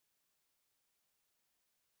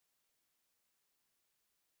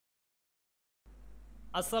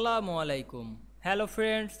Assalamu alaikum. Hello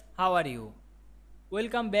friends, how are you?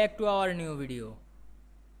 Welcome back to our new video.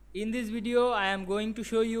 In this video I am going to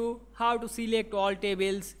show you how to select all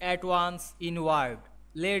tables at once in Word.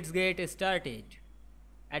 Let's get started.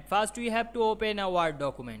 At first we have to open a Word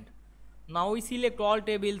document. Now we select all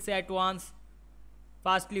tables at once.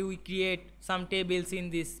 Firstly we create some tables in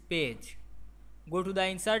this page. Go to the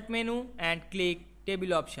insert menu and click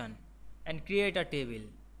table option and create a table.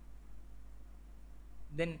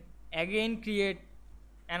 Then again create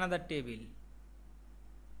another table.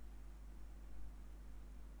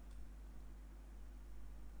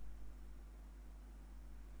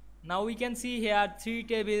 Now we can see here 3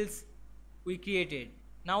 tables we created.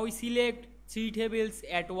 Now we select 3 tables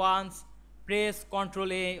at once. Press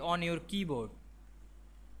Ctrl A on your keyboard.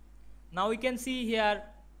 Now we can see here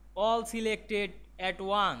all selected at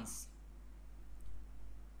once.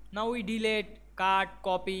 Now we delete, cut,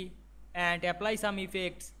 copy and apply some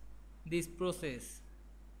effects this process.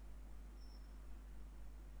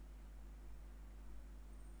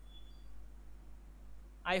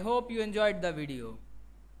 I hope you enjoyed the video.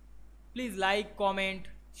 Please like, comment,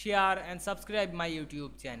 share and subscribe my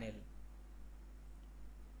YouTube channel.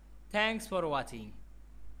 Thanks for watching.